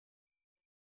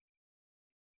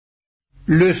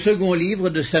Le second livre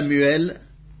de Samuel,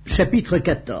 chapitre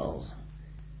 14.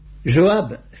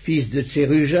 Joab, fils de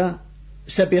Tseruja,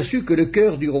 s'aperçut que le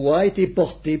cœur du roi était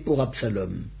porté pour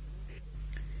Absalom.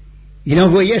 Il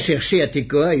envoya chercher à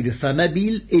Tekoa une femme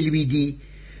habile et lui dit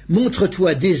 «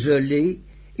 Montre-toi désolé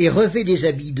et revêt des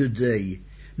habits de deuil.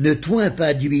 Ne toins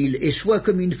pas d'huile et sois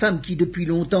comme une femme qui depuis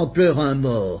longtemps pleure un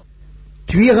mort.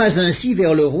 Tu iras ainsi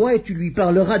vers le roi et tu lui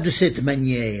parleras de cette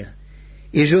manière. »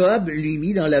 Et Joab lui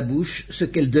mit dans la bouche ce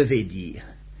qu'elle devait dire.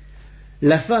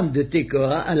 La femme de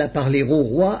Tekoa alla parler au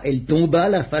roi, elle tomba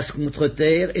la face contre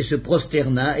terre et se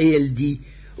prosterna, et elle dit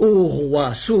 « Ô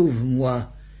roi,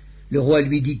 sauve-moi !» Le roi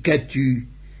lui dit « Qu'as-tu »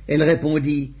 Elle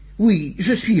répondit « Oui,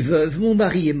 je suis veuve, mon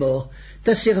mari est mort.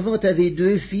 Ta servante avait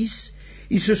 2 fils,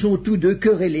 ils se sont tous 2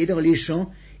 querellés dans les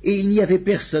champs, et il n'y avait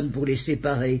personne pour les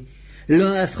séparer.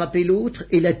 L'un a frappé l'autre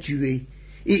et l'a tué.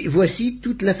 Et voici,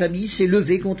 toute la famille s'est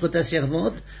levée contre ta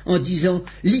servante en disant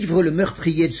 « Livre le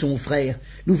meurtrier de son frère,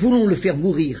 nous voulons le faire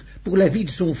mourir pour la vie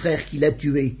de son frère qui l'a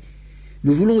tué.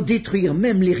 Nous voulons détruire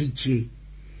même l'héritier.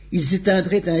 Ils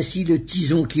éteindraient ainsi le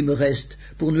tison qui me reste,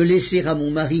 pour ne laisser à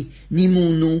mon mari ni mon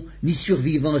nom, ni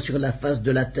survivant sur la face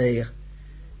de la terre. »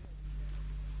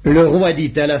 Le roi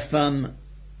dit à la femme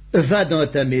 « Va dans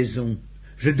ta maison,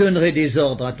 je donnerai des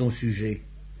ordres à ton sujet. »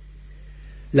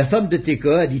 La femme de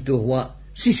Tekoa dit au roi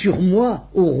 « C'est sur moi,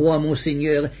 ô roi mon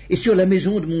seigneur, et sur la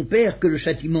maison de mon père que le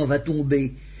châtiment va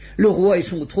tomber. Le roi et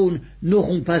son trône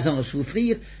n'auront pas à en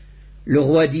souffrir. » Le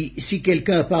roi dit « Si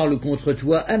quelqu'un parle contre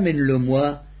toi,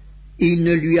 amène-le-moi, et il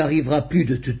ne lui arrivera plus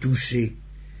de te toucher. »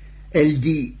 Elle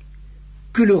dit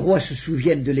 « Que le roi se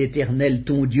souvienne de l'Éternel,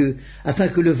 ton Dieu, afin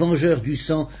que le vengeur du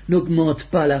sang n'augmente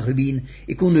pas la ruine,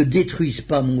 et qu'on ne détruise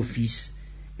pas mon fils. »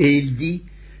 Et il dit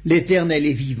 « L'Éternel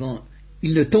est vivant.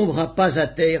 Il ne tombera pas à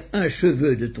terre un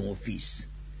cheveu de ton fils. »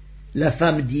 La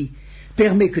femme dit «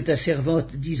 Permets que ta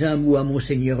servante dise un mot à mon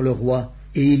seigneur le roi. »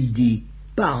 Et il dit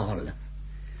 « Parle. »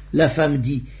 La femme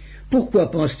dit « Pourquoi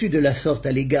penses-tu de la sorte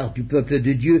à l'égard du peuple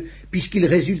de Dieu, puisqu'il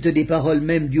résulte des paroles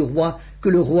mêmes du roi que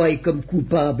le roi est comme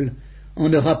coupable, en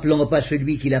ne rappelant pas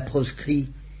celui qui l'a proscrit?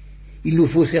 Il nous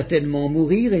faut certainement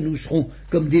mourir, et nous serons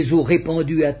comme des eaux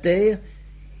répandues à terre,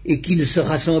 et qui ne se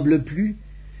rassemblent plus.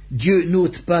 Dieu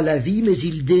n'ôte pas la vie, mais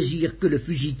il désire que le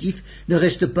fugitif ne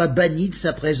reste pas banni de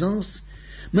sa présence.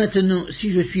 Maintenant, si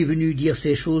je suis venu dire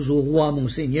ces choses au roi mon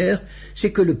seigneur,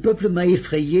 c'est que le peuple m'a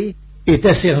effrayé, et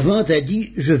ta servante a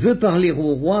dit, je veux parler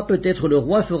au roi, peut-être le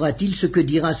roi fera-t-il ce que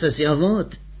dira sa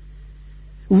servante.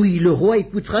 Oui, le roi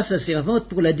écoutera sa servante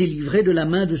pour la délivrer de la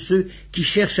main de ceux qui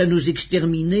cherchent à nous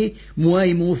exterminer, moi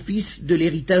et mon fils, de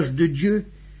l'héritage de Dieu.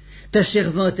 Ta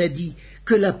servante a dit,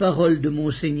 que la parole de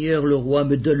mon seigneur le roi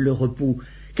me donne le repos,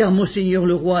 car mon seigneur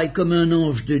le roi est comme un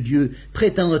ange de Dieu,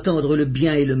 prêt à entendre le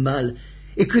bien et le mal,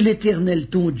 et que l'Éternel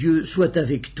ton Dieu soit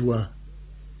avec toi.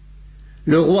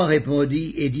 Le roi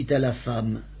répondit et dit à la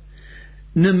femme,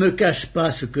 ne me cache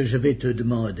pas ce que je vais te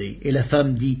demander. Et la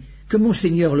femme dit, que mon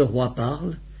seigneur le roi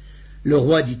parle. Le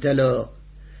roi dit alors,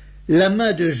 la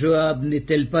main de Joab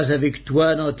n'est-elle pas avec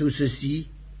toi dans tout ceci?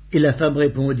 Et la femme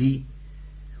répondit,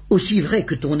 aussi vrai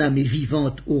que ton âme est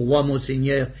vivante, ô roi mon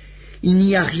seigneur, il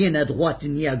n'y a rien à droite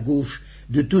ni à gauche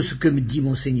de tout ce que me dit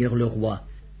mon seigneur le roi.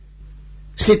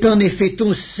 C'est en effet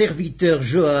ton serviteur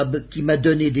Joab qui m'a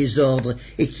donné des ordres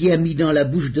et qui a mis dans la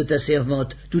bouche de ta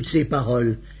servante toutes ces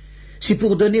paroles. C'est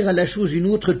pour donner à la chose une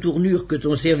autre tournure que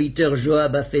ton serviteur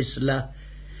Joab a fait cela.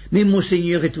 Mais mon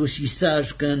seigneur est aussi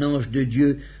sage qu'un ange de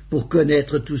Dieu pour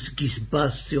connaître tout ce qui se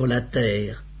passe sur la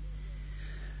terre.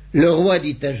 Le roi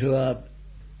dit à Joab,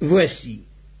 voici,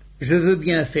 je veux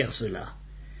bien faire cela.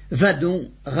 Va donc,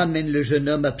 ramène le jeune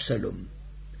homme Absalom.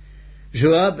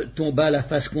 Joab tomba la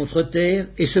face contre terre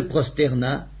et se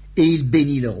prosterna, et il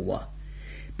bénit le roi.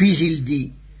 Puis il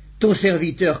dit, ton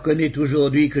serviteur connaît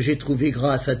aujourd'hui que j'ai trouvé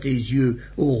grâce à tes yeux,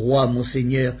 ô roi mon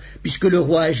seigneur, puisque le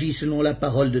roi agit selon la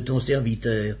parole de ton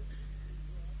serviteur.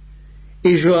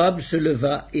 Et Joab se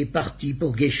leva et partit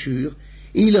pour Guéshur,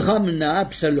 et il ramena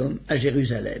Absalom à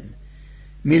Jérusalem.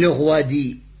 Mais le roi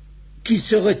dit, qu'il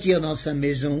se retire dans sa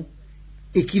maison,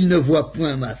 et qu'il ne voie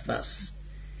point ma face.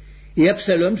 Et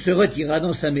Absalom se retira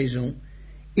dans sa maison,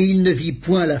 et il ne vit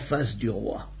point la face du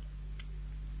roi.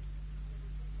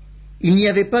 Il n'y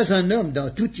avait pas un homme dans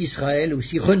tout Israël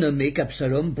aussi renommé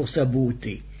qu'Absalom pour sa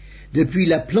beauté. Depuis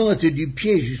la plante du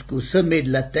pied jusqu'au sommet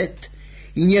de la tête,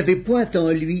 il n'y avait point en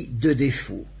lui de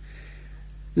défaut.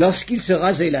 Lorsqu'il se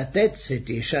rasait la tête,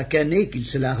 c'était chaque année qu'il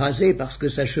se la rasait parce que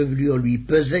sa chevelure lui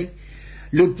pesait,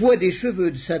 le poids des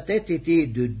cheveux de sa tête était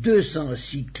de 200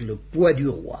 cycles, le poids du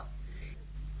roi.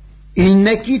 Il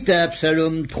naquit à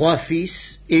Absalom 3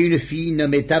 fils et une fille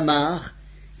nommée Tamar,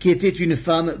 qui était une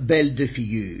femme belle de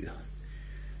figure.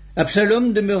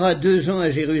 Absalom demeura 2 ans à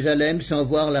Jérusalem sans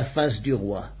voir la face du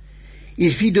roi.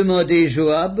 Il fit demander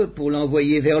Joab pour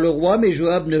l'envoyer vers le roi, mais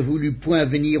Joab ne voulut point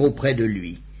venir auprès de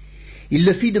lui. Il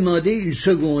le fit demander une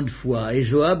seconde fois, et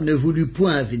Joab ne voulut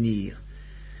point venir.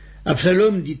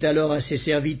 Absalom dit alors à ses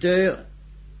serviteurs,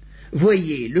 «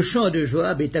 Voyez, le champ de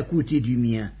Joab est à côté du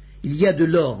mien. Il y a de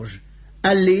l'orge.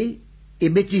 Allez et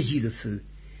mettez-y le feu. »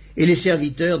 Et les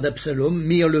serviteurs d'Absalom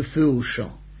mirent le feu au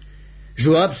champ.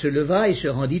 Joab se leva et se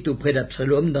rendit auprès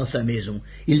d'Absalom dans sa maison.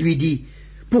 Il lui dit,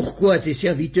 « Pourquoi tes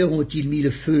serviteurs ont-ils mis le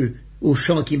feu au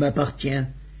champ qui m'appartient »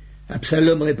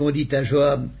 Absalom répondit à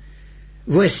Joab, «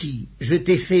 Voici, je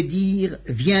t'ai fait dire,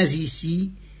 viens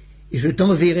ici, et je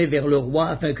t'enverrai vers le roi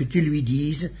afin que tu lui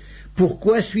dises,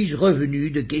 pourquoi suis-je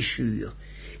revenu de Guéshur?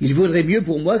 Il vaudrait mieux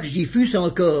pour moi que j'y fusse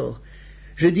encore.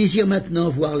 Je désire maintenant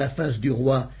voir la face du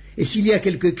roi, et s'il y a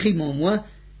quelque crime en moi,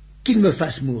 qu'il me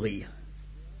fasse mourir. »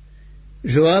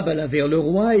 Joab alla vers le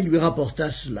roi et lui rapporta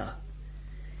cela.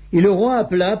 Et le roi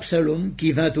appela Absalom,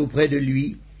 qui vint auprès de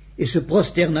lui, et se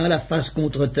prosterna la face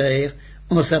contre terre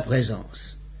en sa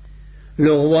présence.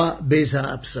 Le roi baisa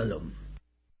Absalom.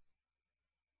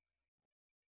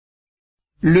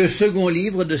 Le second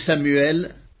livre de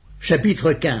Samuel,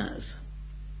 chapitre 15.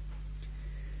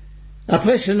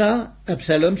 Après cela,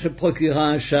 Absalom se procura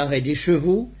un char et des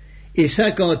chevaux, et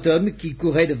 50 hommes qui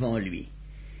couraient devant lui.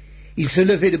 Il se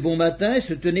levait de bon matin et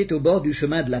se tenait au bord du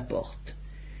chemin de la porte.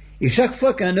 Et chaque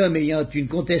fois qu'un homme ayant une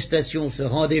contestation se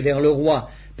rendait vers le roi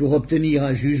pour obtenir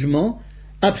un jugement,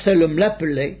 Absalom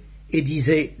l'appelait et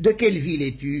disait « De quelle ville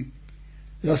es-tu »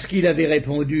 Lorsqu'il avait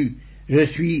répondu « Je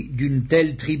suis d'une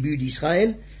telle tribu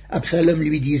d'Israël », Absalom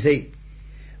lui disait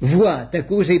 « Vois, ta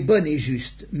cause est bonne et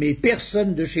juste, mais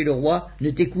personne de chez le roi ne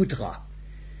t'écoutera. »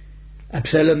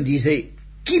 Absalom disait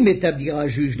 « Qui m'établira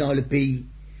juge dans le pays ?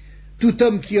 Tout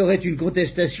homme qui aurait une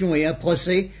contestation et un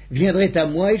procès viendrait à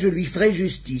moi et je lui ferais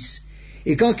justice.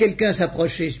 Et quand quelqu'un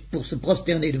s'approchait pour se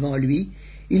prosterner devant lui,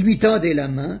 il lui tendait la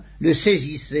main, le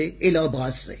saisissait et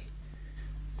l'embrassait. »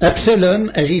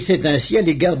 Absalom agissait ainsi à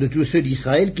l'égard de tous ceux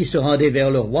d'Israël qui se rendaient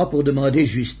vers le roi pour demander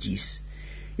justice.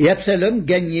 Et Absalom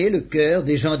gagnait le cœur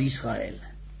des gens d'Israël.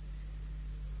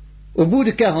 Au bout de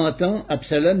 40 ans,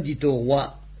 Absalom dit au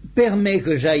roi, « Permets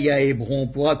que j'aille à Hébron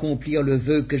pour accomplir le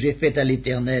vœu que j'ai fait à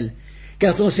l'Éternel,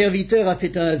 car ton serviteur a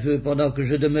fait un vœu pendant que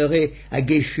je demeurais à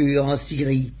Guéshur en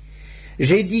Syrie.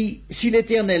 J'ai dit, si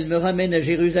l'Éternel me ramène à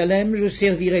Jérusalem, je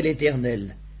servirai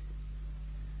l'Éternel. »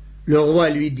 Le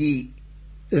roi lui dit,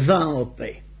 « Va en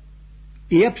paix. »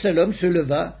 Et Absalom se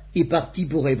leva et partit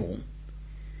pour Hébron.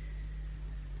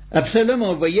 Absalom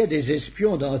envoya des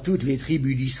espions dans toutes les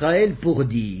tribus d'Israël pour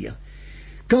dire,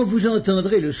 « Quand vous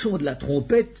entendrez le son de la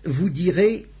trompette, vous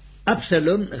direz,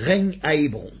 Absalom règne à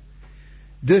Hébron. »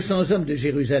 200 hommes de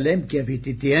Jérusalem qui avaient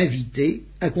été invités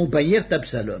accompagnèrent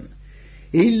Absalom,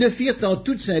 et ils le firent en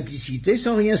toute simplicité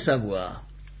sans rien savoir.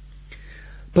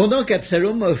 Pendant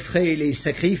qu'Absalom offrait les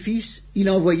sacrifices, il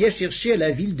envoya chercher à la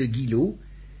ville de Gilo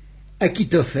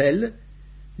Achitophel,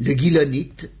 le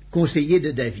Gilonite, conseiller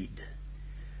de David.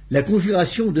 La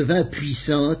conjuration devint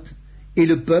puissante, et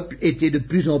le peuple était de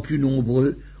plus en plus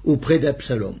nombreux auprès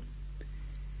d'Absalom.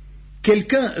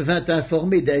 Quelqu'un vint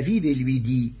informer David et lui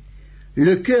dit, «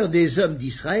 Le cœur des hommes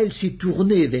d'Israël s'est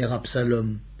tourné vers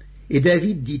Absalom. » Et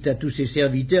David dit à tous ses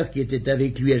serviteurs qui étaient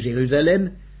avec lui à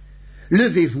Jérusalem, «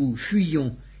 Levez-vous,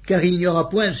 fuyons, car il n'y aura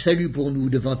point de salut pour nous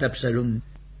devant Absalom.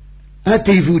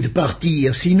 Hâtez-vous de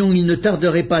partir, sinon il ne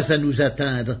tarderait pas à nous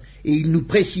atteindre, et il nous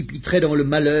précipiterait dans le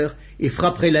malheur et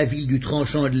frapperait la ville du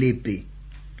tranchant de l'épée. »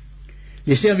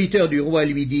 Les serviteurs du roi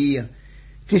lui dirent,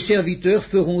 « Tes serviteurs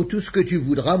feront tout ce que tu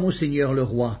voudras, mon seigneur le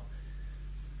roi. »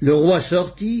 Le roi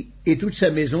sortit, et toute sa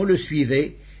maison le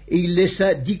suivait, et il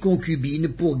laissa 10 concubines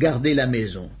pour garder la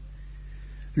maison.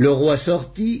 Le roi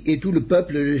sortit, et tout le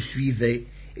peuple le suivait,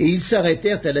 et ils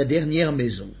s'arrêtèrent à la dernière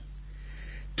maison.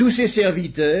 Tous ses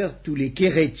serviteurs, tous les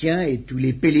Kérétiens et tous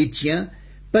les Pélétiens,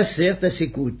 passèrent à ses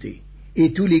côtés,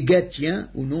 et tous les Gatiens,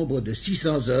 au nombre de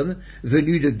 600 hommes,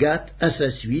 venus de Gath à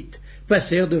sa suite,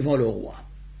 passèrent devant le roi.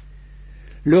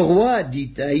 Le roi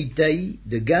dit à Itaï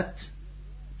de Gath,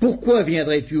 « Pourquoi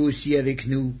viendrais-tu aussi avec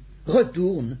nous?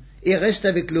 Retourne et reste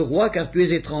avec le roi, car tu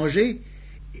es étranger,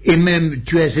 et même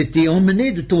tu as été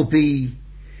emmené de ton pays.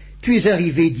 Tu es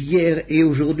arrivé d'hier, et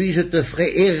aujourd'hui je te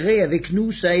ferai errer avec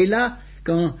nous, çà et là,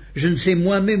 quand je ne sais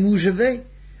moi-même où je vais.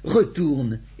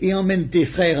 Retourne et emmène tes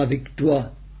frères avec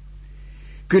toi.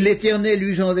 Que l'Éternel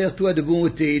use envers toi de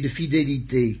bonté et de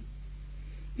fidélité. »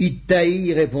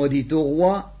 Itaï répondit au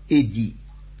roi et dit,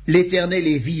 « L'Éternel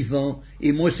est vivant,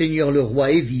 et mon seigneur le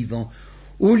roi est vivant.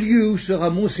 Au lieu où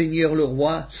sera mon seigneur le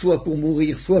roi, soit pour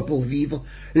mourir, soit pour vivre,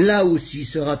 là aussi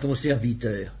sera ton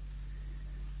serviteur. »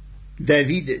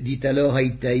 David dit alors à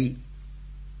Itaï,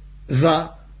 «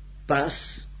 Va,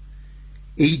 passe. »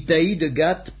 Et Itaï de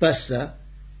Gath passa,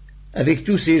 avec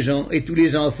tous ses gens et tous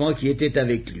les enfants qui étaient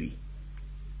avec lui.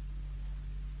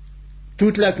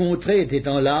 Toute la contrée était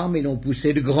en larmes et l'on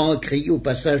poussait de grands cris au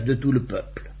passage de tout le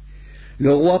peuple.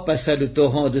 Le roi passa le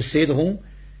torrent de Cédron,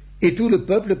 et tout le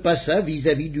peuple passa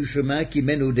vis-à-vis du chemin qui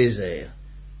mène au désert.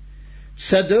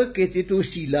 Tsadok était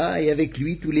aussi là, et avec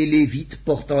lui tous les Lévites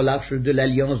portant l'arche de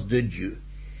l'alliance de Dieu.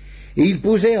 Et ils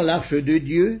posèrent l'arche de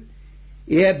Dieu,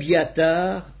 et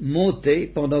Abiatar montait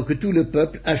pendant que tout le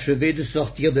peuple achevait de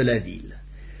sortir de la ville.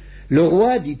 Le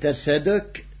roi dit à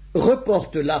Tsadok, «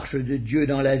 Reporte l'arche de Dieu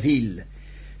dans la ville.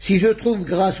 Si je trouve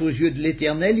grâce aux yeux de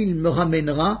l'Éternel, il me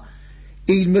ramènera,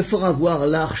 et il me fera voir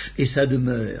l'arche et sa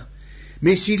demeure.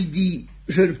 Mais s'il dit,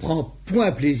 je ne prends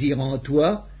point plaisir en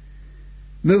toi,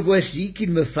 me voici qu'il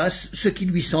me fasse ce qui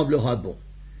lui semblera bon. »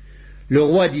 Le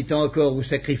roi dit encore au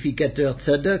sacrificateur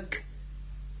Tsadok,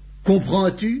 «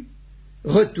 Comprends-tu?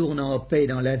 Retourne en paix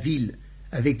dans la ville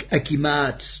avec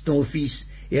Achimaats, ton fils,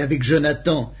 et avec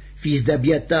Jonathan, fils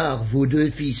d'Abiatar, vos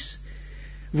deux fils.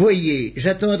 Voyez,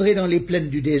 j'attendrai dans les plaines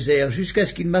du désert jusqu'à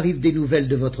ce qu'il m'arrive des nouvelles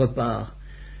de votre part. »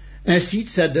 Ainsi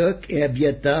Tsadok et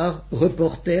Abiatar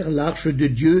reportèrent l'arche de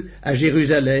Dieu à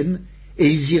Jérusalem, et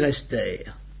ils y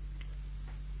restèrent.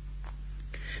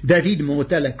 David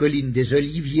monta la colline des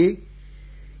Oliviers,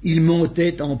 il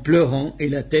montait en pleurant et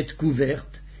la tête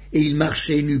couverte, et il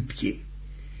marchait nu-pieds.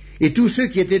 Et tous ceux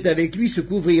qui étaient avec lui se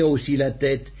couvrirent aussi la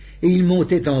tête, et il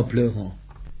montait en pleurant.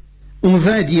 On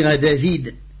vint dire à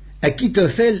David, «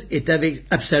 Achitophel est avec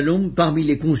Absalom parmi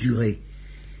les conjurés. »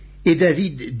 Et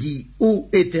David dit, « Ô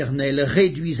Éternel,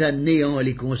 réduis à néant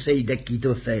les conseils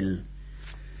d'Achitophel. »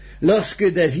 Lorsque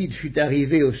David fut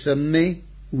arrivé au sommet,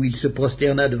 où il se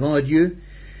prosterna devant Dieu,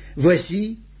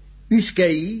 voici,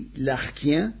 Uscaï,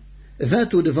 l'Archien, vint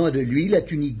au-devant de lui, la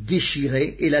tunique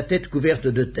déchirée et la tête couverte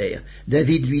de terre.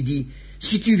 David lui dit, «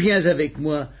 Si tu viens avec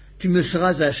moi, tu me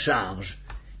seras à charge.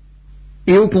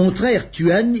 Et au contraire,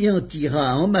 tu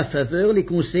anéantiras en ma faveur les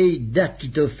conseils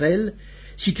d'Achitophel,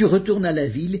 si tu retournes à la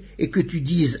ville et que tu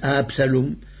dises à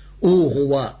Absalom, « Ô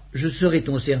roi, je serai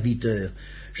ton serviteur.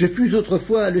 Je fus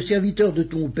autrefois le serviteur de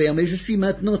ton père, mais je suis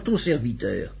maintenant ton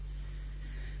serviteur. »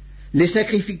 Les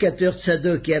sacrificateurs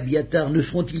Tsadok et Abiatar ne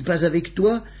seront-ils pas avec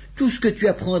toi? Tout ce que tu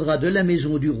apprendras de la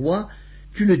maison du roi,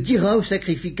 tu le diras aux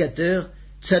sacrificateurs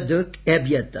Tsadok et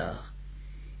Abiatar.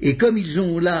 Et comme ils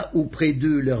ont là auprès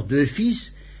d'eux leurs deux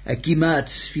fils, Achimaats,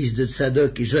 fils de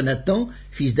Tsadok, et Jonathan,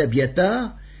 fils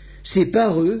d'Abiatar, c'est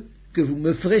par eux que vous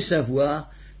me ferez savoir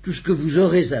tout ce que vous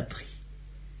aurez appris.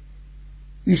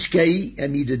 Uscaï,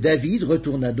 ami de David,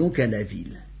 retourna donc à la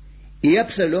ville. Et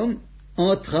Absalom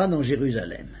entra dans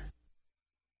Jérusalem.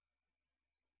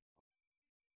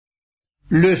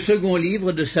 Le second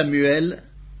livre de Samuel,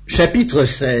 chapitre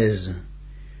 16.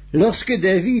 Lorsque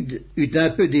David eut un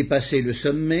peu dépassé le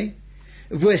sommet,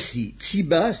 voici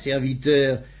Tsiba,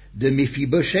 serviteur de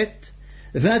Méphibosheth,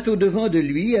 vint au-devant de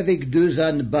lui avec 2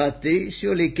 ânes bâtés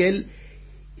sur lesquels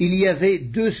il y avait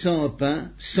 200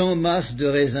 pains, 100 masses de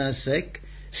raisins secs,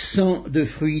 100 de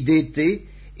fruits d'été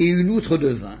et une outre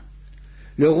de vin.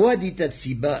 Le roi dit à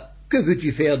Tsiba, « Que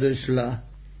veux-tu faire de cela ?»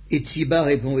 Et Tsiba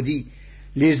répondit,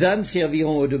 « Les ânes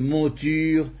serviront de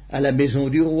monture à la maison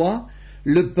du roi,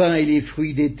 le pain et les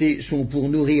fruits d'été sont pour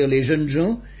nourrir les jeunes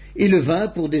gens, et le vin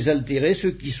pour désaltérer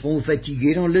ceux qui seront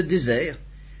fatigués dans le désert. »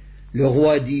 Le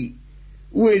roi dit,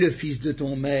 « Où est le fils de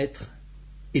ton maître ?»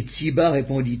 Et Tsiba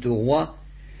répondit au roi,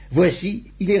 « Voici,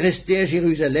 il est resté à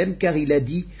Jérusalem, car il a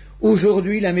dit, «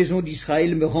 Aujourd'hui la maison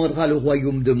d'Israël me rendra le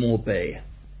royaume de mon père. »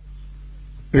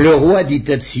 Le roi dit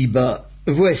à Tsiba, «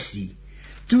 Voici,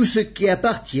 tout ce qui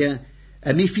appartient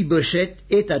à Méphibosheth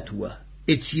est à toi. »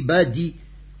 Et Tsiba dit,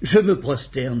 « Je me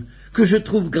prosterne, que je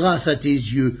trouve grâce à tes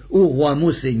yeux, ô roi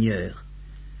mon seigneur. »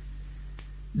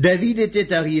 David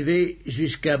était arrivé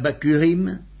jusqu'à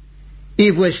Bacurim, et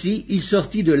voici, il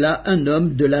sortit de là un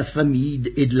homme de la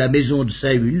famille et de la maison de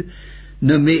Saül,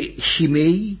 nommé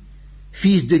Shimei,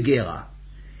 fils de Guéra.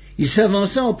 Il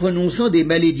s'avança en prononçant des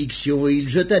malédictions, et il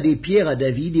jeta des pierres à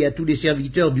David et à tous les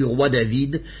serviteurs du roi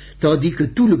David, tandis que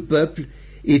tout le peuple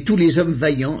et tous les hommes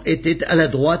vaillants étaient à la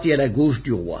droite et à la gauche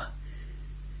du roi.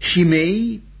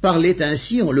 Shimei parlait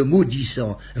ainsi en le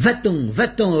maudissant. « Va-t'en,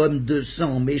 va-t'en, homme de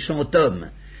sang, méchant homme.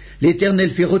 L'Éternel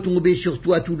fait retomber sur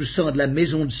toi tout le sang de la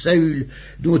maison de Saül,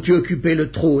 dont tu occupais le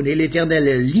trône, et l'Éternel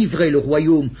a livré le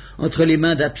royaume entre les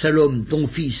mains d'Absalom, ton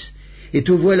fils. Et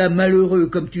te voilà malheureux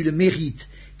comme tu le mérites,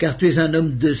 car tu es un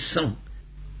homme de sang. »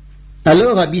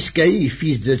 Alors Abiscaï,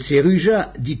 fils de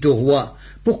Tséruja, dit au roi,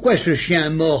 « Pourquoi ce chien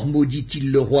mort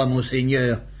maudit-il le roi, mon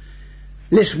seigneur?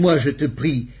 Laisse-moi, je te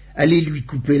prie, allez lui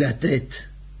couper la tête.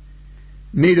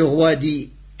 Mais le roi dit,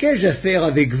 qu'ai-je à faire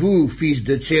avec vous, fils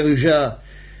de Tseruja?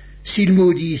 S'il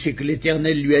maudit, c'est que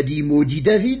l'Éternel lui a dit, maudit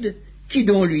David. Qui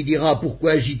donc lui dira,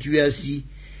 pourquoi agis-tu ainsi?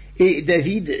 Et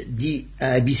David dit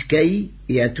à Abiscaï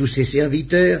et à tous ses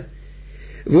serviteurs,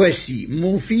 voici,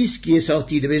 mon fils qui est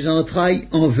sorti de mes entrailles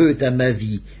en veut à ma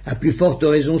vie, à plus forte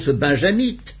raison ce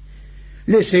benjamite.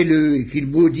 Laissez-le et qu'il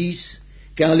maudisse,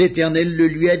 car l'Éternel le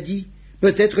lui a dit.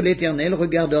 Peut-être l'Éternel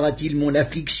regardera-t-il mon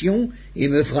affliction et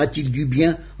me fera-t-il du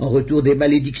bien en retour des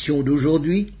malédictions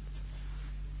d'aujourd'hui?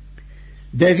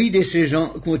 David et ses gens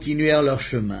continuèrent leur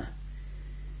chemin.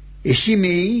 Et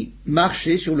Chiméi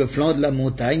marchait sur le flanc de la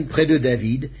montagne près de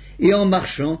David, et en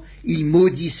marchant, il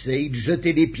maudissait, il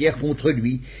jetait des pierres contre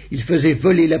lui, il faisait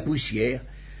voler la poussière.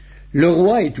 Le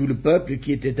roi et tout le peuple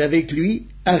qui était avec lui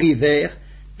arrivèrent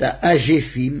à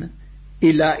Agéphim,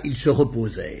 et là ils se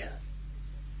reposèrent.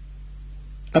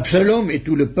 Absalom et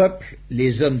tout le peuple,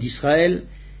 les hommes d'Israël,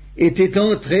 étaient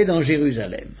entrés dans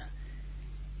Jérusalem,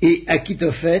 et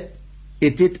Achitophel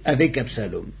était avec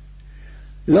Absalom.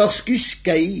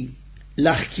 Lorsqu'Uscaï,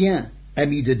 l'Archien,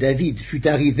 ami de David, fut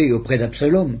arrivé auprès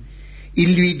d'Absalom,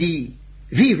 il lui dit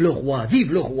 « Vive le roi,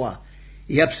 vive le roi !»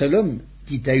 Et Absalom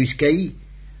dit à Uscaï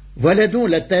 « Voilà donc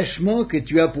l'attachement que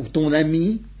tu as pour ton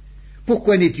ami.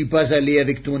 Pourquoi n'es-tu pas allé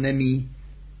avec ton ami ?»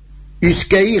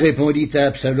 Uscaï répondit à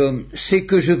Absalom « C'est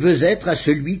que je veux être à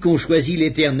celui qu'ont choisi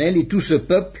l'Éternel et tout ce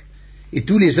peuple et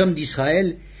tous les hommes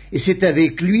d'Israël, et c'est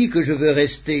avec lui que je veux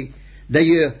rester.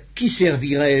 D'ailleurs, qui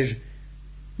servirai-je?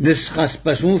 Ne sera-ce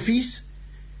pas son fils?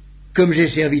 Comme j'ai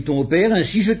servi ton père,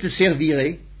 ainsi je te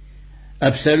servirai. »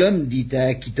 Absalom dit à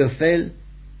Achitophel,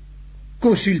 «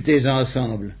 Consultez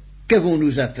ensemble,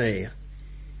 qu'avons-nous à faire ?»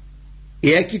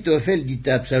 Et Achitophel dit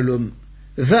à Absalom,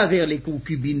 « Va vers les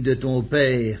concubines de ton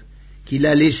père, qu'il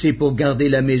a laissées pour garder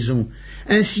la maison.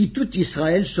 Ainsi tout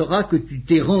Israël saura que tu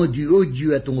t'es rendu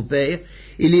odieux à ton père,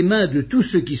 et les mains de tous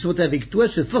ceux qui sont avec toi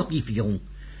se fortifieront. »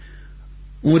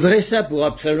 On dressa pour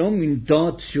Absalom une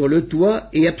tente sur le toit,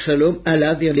 et Absalom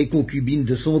alla vers les concubines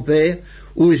de son père,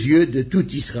 aux yeux de tout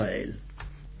Israël.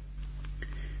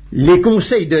 Les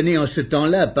conseils donnés en ce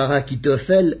temps-là par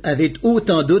Achitophel avaient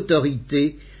autant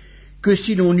d'autorité que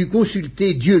si l'on eût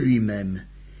consulté Dieu lui-même.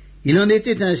 Il en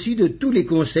était ainsi de tous les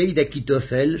conseils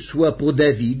d'Achitophel, soit pour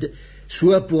David,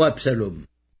 soit pour Absalom.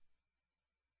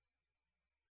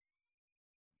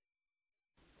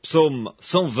 Psaume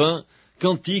 120.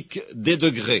 Cantique des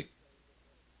degrés.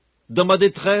 Dans ma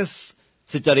détresse,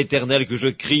 c'est à l'Éternel que je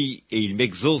crie, et il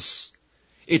m'exauce.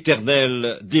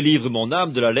 Éternel, délivre mon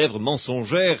âme de la lèvre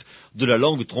mensongère, de la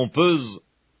langue trompeuse.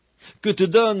 Que te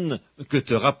donne, que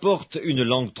te rapporte une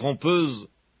langue trompeuse?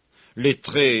 Les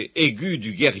traits aigus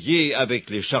du guerrier avec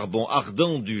les charbons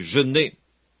ardents du genet.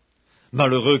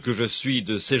 Malheureux que je suis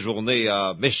de séjourner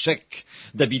à Méchec,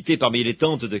 d'habiter parmi les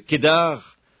tentes de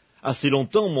Kédar. Assez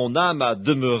longtemps mon âme a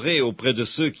demeuré auprès de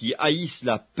ceux qui haïssent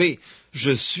la paix. Je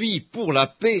suis pour la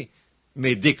paix,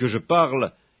 mais dès que je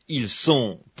parle, ils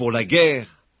sont pour la guerre.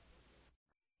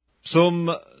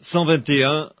 Psaume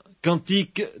 121,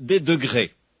 Cantique des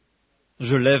degrés.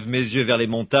 Je lève mes yeux vers les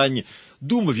montagnes,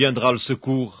 d'où me viendra le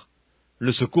secours?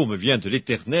 Le secours me vient de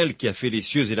l'Éternel qui a fait les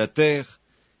cieux et la terre.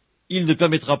 Il ne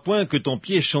permettra point que ton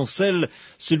pied chancelle,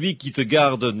 celui qui te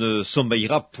garde ne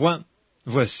sommeillera point.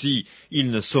 Voici,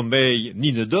 il ne sommeille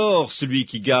ni ne dort, celui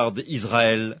qui garde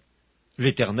Israël.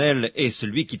 L'Éternel est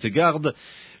celui qui te garde,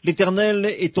 l'Éternel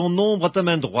est ton ombre à ta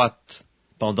main droite.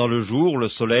 Pendant le jour, le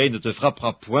soleil ne te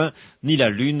frappera point, ni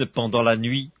la lune pendant la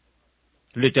nuit.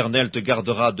 L'Éternel te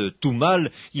gardera de tout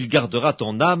mal, il gardera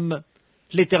ton âme.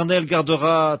 L'Éternel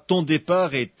gardera ton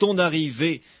départ et ton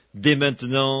arrivée, dès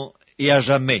maintenant et à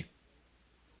jamais.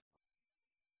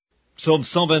 Psaume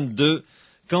 122,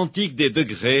 Cantique des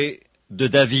degrés, de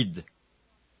David.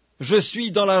 Je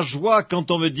suis dans la joie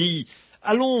quand on me dit «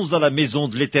 Allons à la maison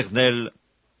de l'Éternel ».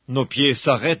 Nos pieds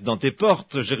s'arrêtent dans tes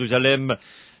portes, Jérusalem.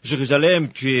 Jérusalem,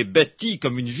 tu es bâtie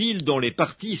comme une ville dont les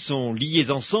parties sont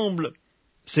liées ensemble.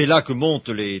 C'est là que montent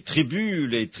les tribus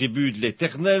de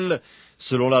l'Éternel,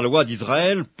 selon la loi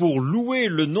d'Israël, pour louer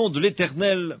le nom de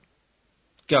l'Éternel.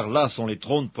 Car là sont les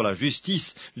trônes pour la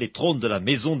justice, les trônes de la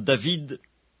maison de David.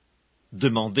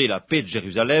 Demandez la paix de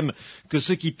Jérusalem, que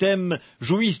ceux qui t'aiment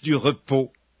jouissent du repos.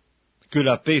 Que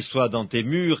la paix soit dans tes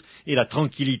murs et la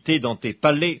tranquillité dans tes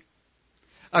palais.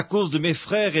 À cause de mes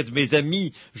frères et de mes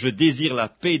amis, je désire la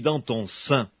paix dans ton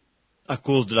sein. À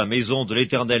cause de la maison de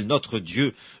l'Éternel notre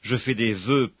Dieu, je fais des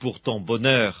vœux pour ton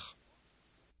bonheur.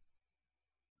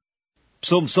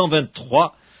 Psaume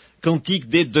 123, Cantique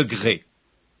des degrés.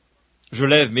 Je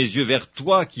lève mes yeux vers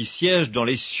toi qui sièges dans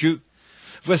les cieux.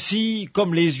 Voici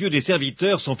comme les yeux des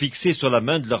serviteurs sont fixés sur la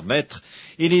main de leur maître,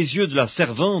 et les yeux de la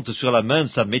servante sur la main de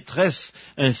sa maîtresse,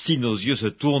 ainsi nos yeux se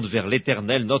tournent vers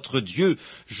l'Éternel notre Dieu,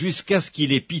 jusqu'à ce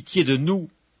qu'il ait pitié de nous.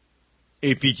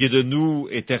 Aie pitié de nous,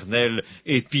 Éternel,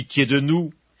 aie pitié de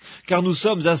nous, car nous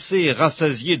sommes assez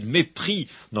rassasiés de mépris,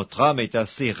 notre âme est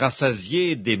assez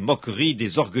rassasiée des moqueries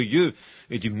des orgueilleux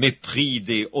et du mépris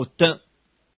des hautains.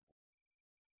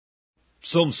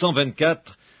 Psaume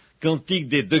 124, Cantique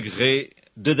des degrés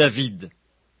de David.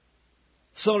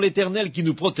 Sans l'Éternel qui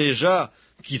nous protégea,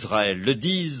 qu'Israël le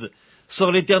dise,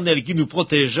 sans l'Éternel qui nous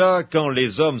protégea, quand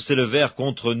les hommes s'élevèrent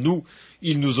contre nous,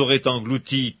 ils nous auraient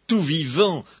engloutis tout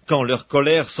vivants quand leur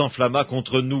colère s'enflamma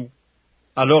contre nous.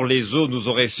 Alors les eaux nous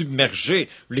auraient submergés,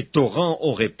 les torrents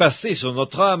auraient passé sur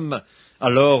notre âme,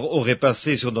 alors auraient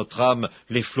passé sur notre âme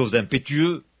les flots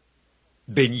impétueux.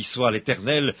 Béni soit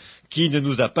l'Éternel, qui ne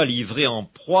nous a pas livrés en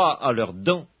proie à leurs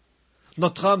dents.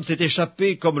 Notre âme s'est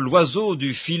échappée comme l'oiseau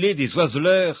du filet des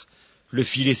oiseleurs, le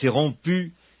filet s'est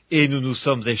rompu, et nous nous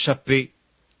sommes échappés.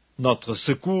 Notre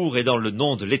secours est dans le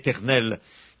nom de l'Éternel,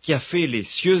 qui a fait les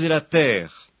cieux et la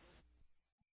terre.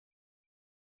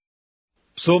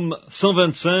 Psaume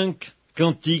 125,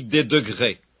 Cantique des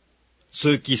degrés.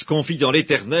 Ceux qui se confient dans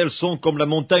l'Éternel sont comme la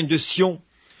montagne de Sion.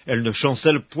 Elle ne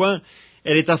chancelle point,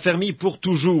 elle est affermie pour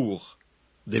toujours.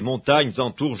 Des montagnes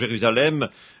entourent Jérusalem,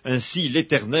 ainsi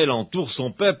l'Éternel entoure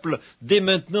son peuple, dès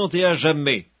maintenant et à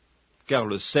jamais. Car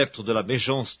le sceptre de la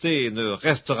méchanceté ne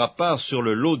restera pas sur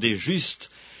le lot des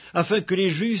justes, afin que les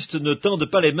justes ne tendent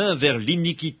pas les mains vers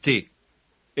l'iniquité.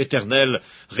 Éternel,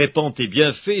 répands tes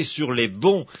bienfaits sur les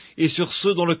bons et sur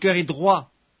ceux dont le cœur est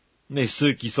droit. Mais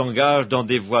ceux qui s'engagent dans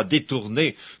des voies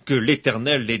détournées, que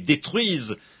l'Éternel les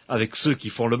détruise avec ceux qui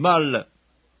font le mal.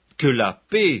 Que la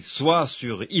paix soit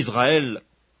sur Israël.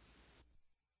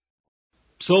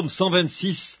 Psaume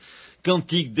 126,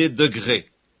 Cantique des degrés.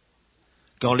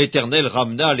 Quand l'Éternel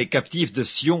ramena les captifs de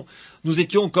Sion, nous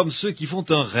étions comme ceux qui font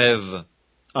un rêve.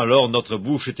 Alors notre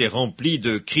bouche était remplie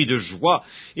de cris de joie,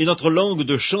 et notre langue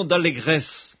de chants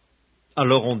d'allégresse.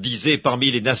 Alors on disait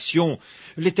parmi les nations,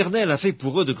 l'Éternel a fait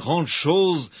pour eux de grandes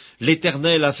choses,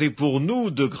 l'Éternel a fait pour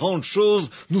nous de grandes choses,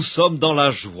 nous sommes dans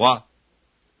la joie.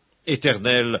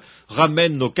 Éternel,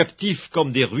 ramène nos captifs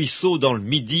comme des ruisseaux dans le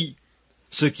midi.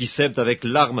 Ceux qui sèment avec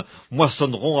larmes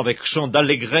moissonneront avec chants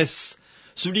d'allégresse.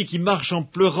 Celui qui marche en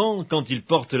pleurant quand il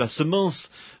porte la semence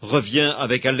revient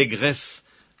avec allégresse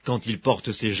quand il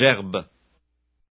porte ses gerbes.